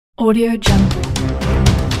Audio Jungle.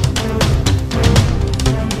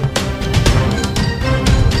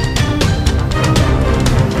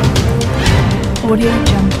 Audio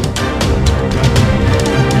Jungle.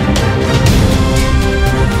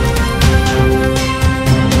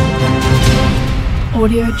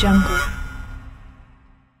 Audio Jungle.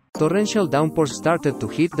 Torrential downpours started to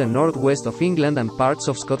hit the northwest of England and parts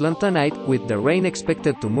of Scotland tonight, with the rain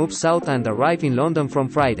expected to move south and arrive in London from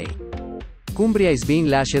Friday. Cumbria is being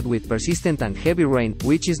lashed with persistent and heavy rain,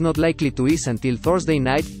 which is not likely to ease until Thursday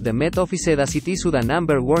night, the Met Office said as it issued an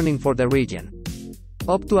amber warning for the region.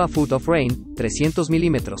 Up to a foot of rain, 300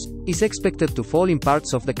 mm, is expected to fall in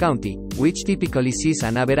parts of the county, which typically sees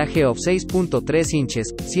an average of 6.3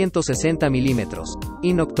 inches, 160 mm,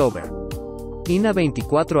 in October. In a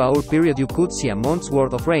 24-hour period you could see a month's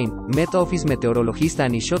worth of rain, Met Office meteorologist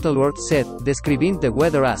Annie Shuttleworth said, describing the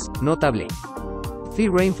weather as notable. The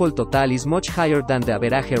rainfall total is much higher than the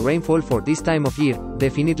average rainfall for this time of year,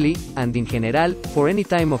 definitely, and in general, for any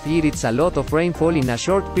time of year it's a lot of rainfall in a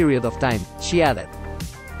short period of time, she added.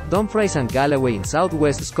 Dumfries and Galloway in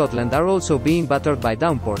southwest Scotland are also being battered by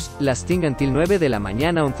downpours, lasting until 9 de la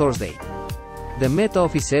mañana on Thursday. The Met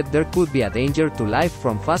Office said there could be a danger to life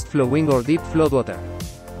from fast-flowing or deep floodwater.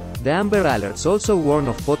 The Amber Alerts also warn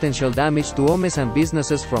of potential damage to homes and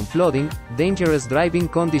businesses from flooding, dangerous driving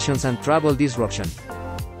conditions and travel disruption.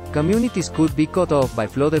 Communities could be cut off by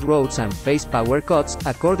flooded roads and face power cuts,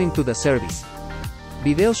 according to the service.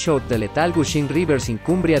 Videos showed the lethal gushing rivers in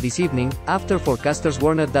Cumbria this evening, after forecasters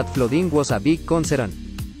warned that flooding was a big concern.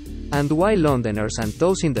 And while Londoners and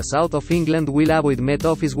those in the south of England will avoid Met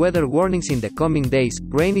Office weather warnings in the coming days,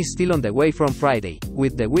 rain is still on the way from Friday,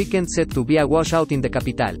 with the weekend set to be a washout in the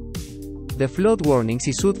capital. The flood warnings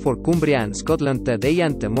issued for Cumbria and Scotland today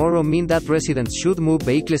and tomorrow mean that residents should move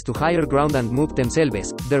vehicles to higher ground and move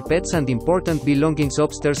themselves, their pets and important belongings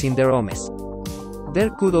upstairs in their homes. There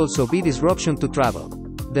could also be disruption to travel.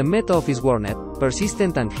 The Met Office warned,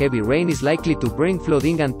 persistent and heavy rain is likely to bring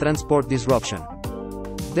flooding and transport disruption.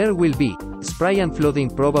 There will be spray and flooding,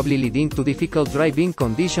 probably leading to difficult driving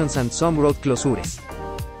conditions and some road closures.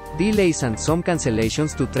 Delays and some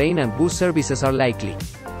cancellations to train and bus services are likely.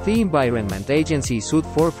 The Environment Agency issued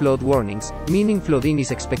 4 flood warnings, meaning flooding is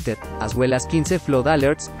expected, as well as 15 flood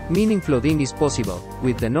alerts, meaning flooding is possible,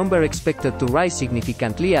 with the number expected to rise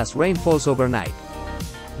significantly as rain falls overnight.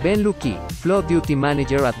 Ben Luckey, flood duty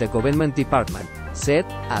manager at the government department, said,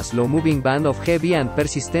 a slow-moving band of heavy and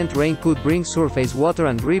persistent rain could bring surface water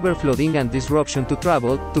and river flooding and disruption to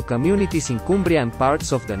travel, to communities in Cumbria and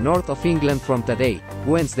parts of the north of England from today,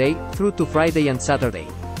 Wednesday, through to Friday and Saturday.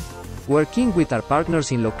 Working with our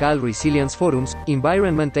partners in local resilience forums,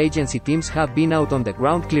 Environment Agency teams have been out on the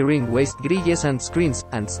ground clearing waste grilles and screens,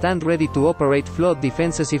 and stand ready to operate flood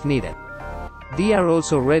defenses if needed. They are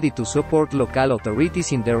also ready to support local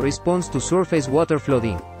authorities in their response to surface water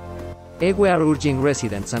flooding. We are urging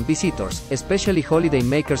residents and visitors, especially holiday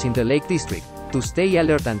makers in the Lake District, to stay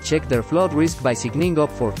alert and check their flood risk by signing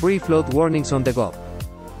up for free flood warnings on the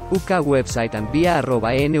Gov.uk website and via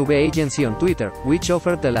 @NV Agency on Twitter, which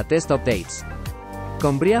offered the latest updates.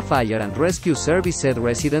 Cumbria Fire and Rescue Service said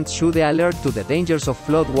residents should alert to the dangers of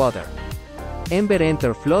flood water. Never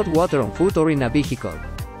enter flood water on foot or in a vehicle.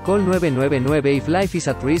 Call 999 if life is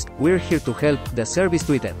at risk, we're here to help, the service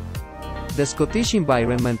tweeted. The Scottish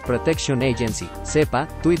Environment Protection Agency, SEPA,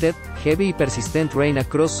 tweeted, heavy persistent rain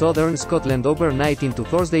across southern Scotland overnight into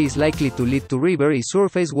Thursday is likely to lead to river and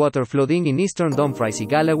surface water flooding in eastern Dumfries and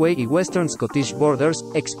Galloway and western Scottish borders,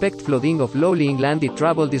 expect flooding of Lowly England and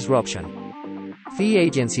travel disruption. The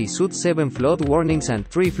agency issued 7 flood warnings and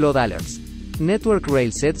 3 flood alerts. Network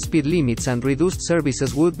Rail said speed limits and reduced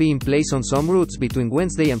services would be in place on some routes between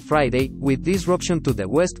Wednesday and Friday, with disruption to the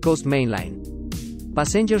West Coast Main Line.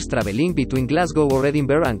 Passengers traveling between Glasgow or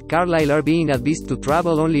Edinburgh and Carlisle are being advised to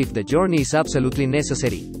travel only if the journey is absolutely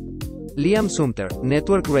necessary. Liam Sumter,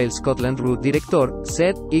 Network Rail Scotland route director,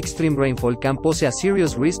 said, extreme rainfall can pose a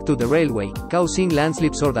serious risk to the railway, causing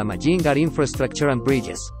landslips or damaging our infrastructure and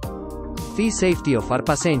bridges. The safety of our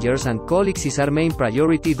passengers and colleagues is our main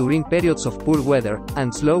priority during periods of poor weather,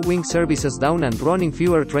 and slowing services down and running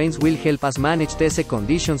fewer trains will help us manage these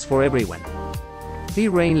conditions for everyone. The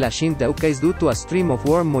rain lashing the UK is due to a stream of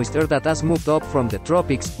warm moisture that has moved up from the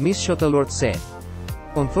tropics, Ms. Shuttleworth said.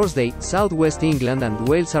 On Thursday, southwest England and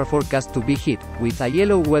Wales are forecast to be hit, with a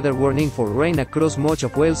yellow weather warning for rain across much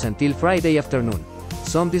of Wales until Friday afternoon.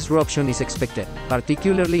 Some disruption is expected,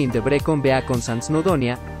 particularly in the Brecon Beacons and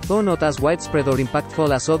Snowdonia, though not as widespread or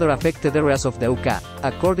impactful as other affected areas of the UK,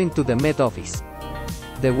 according to the Met Office.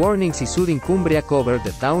 The warnings issued in Cumbria covered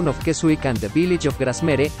the town of Keswick and the village of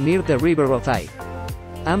Grasmere, near the River Rothay.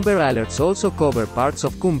 Amber alerts also cover parts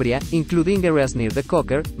of Cumbria, including areas near the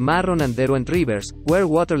Cocker, Marron and Derwent rivers, where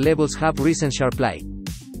water levels have risen sharply.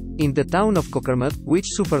 In the town of Cockermouth, which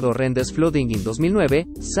suffered horrendous flooding in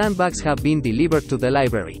 2009, sandbags have been delivered to the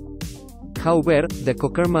library. However, the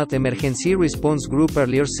Cockermouth Emergency Response Group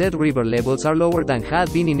earlier said river levels are lower than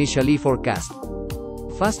had been initially forecast.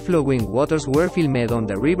 Fast-flowing waters were filmed on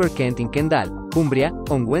the River Kent in Kendal, Cumbria,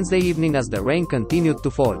 on Wednesday evening as the rain continued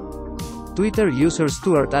to fall. Twitter user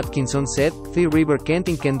Stuart Atkinson said, "The River Kent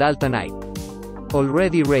in Kendal tonight.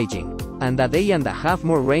 Already raging. And a day and a half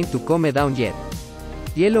more rain to come down yet."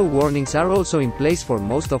 Yellow warnings are also in place for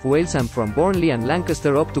most of Wales and from Burnley and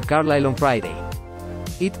Lancaster up to Carlisle on Friday.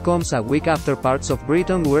 It comes a week after parts of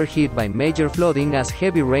Britain were hit by major flooding as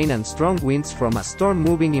heavy rain and strong winds from a storm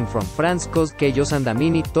moving in from France caused chaos and a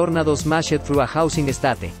mini tornado smashed through a housing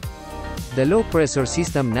estate. The low-pressure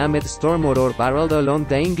system named Storm Aurora barreled along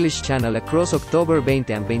the English Channel across October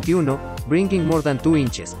 20 and 21, bringing more than 2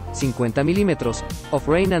 inches, 50 mm, of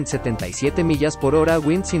rain and 77 millas por hora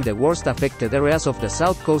winds in the worst affected areas of the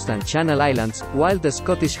south coast and Channel Islands, while the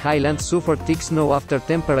Scottish Highlands suffered thick snow after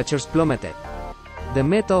temperatures plummeted. The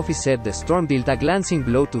Met Office said the storm dealt a glancing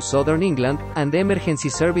blow to southern England, and emergency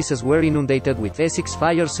services were inundated with Essex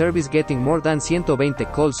Fire Service getting more than 120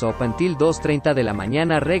 calls up until 2:30 de la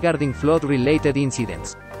mañana regarding flood-related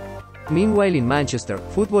incidents. Meanwhile in Manchester,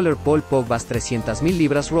 footballer Paul Pogba's 300,000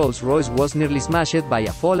 libras Rolls-Royce was nearly smashed by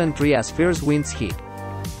a fallen tree as fierce winds hit.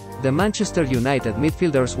 The Manchester United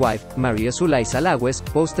midfielder's wife, Maria Zulay Salawes,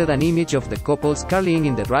 posted an image of the couple carlying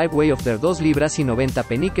in the driveway of their 2 libras y 90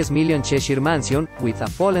 peniques million Cheshire mansion, with a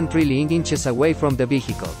fallen tree lying inches away from the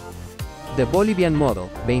vehicle. The Bolivian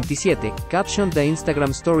model, 27, captioned the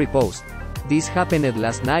Instagram story post. This happened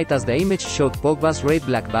last night as the image showed Pogba's red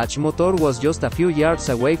black badge motor was just a few yards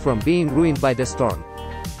away from being ruined by the storm.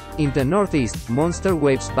 In the northeast, monster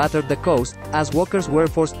waves battered the coast, as walkers were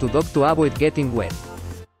forced to dock to avoid getting wet.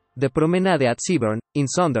 The promenade at Severn, in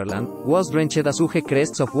Sunderland, was drenched as huge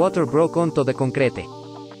crests of water broke onto the concrete.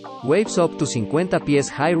 Waves up to 50 pies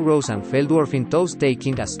high rose and fell dwarfing toes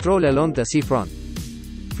taking a stroll along the seafront.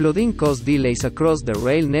 Flooding caused delays across the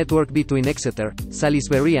rail network between Exeter,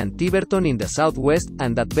 Salisbury and Tiverton in the southwest,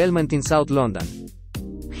 and at Belmont in South London.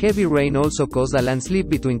 Heavy rain also caused a landslip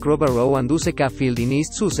between Crowbar Row and Useca Field in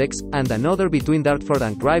East Sussex, and another between Dartford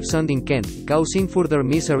and Gravesend in Kent, causing further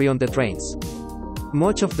misery on the trains.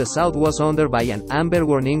 Much of the south was under by an amber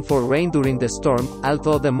warning for rain during the storm,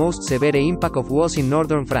 although the most severe impact was in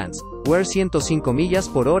northern France, where 105 millas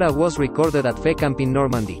por hora was recorded at Fécamp in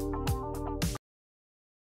Normandy.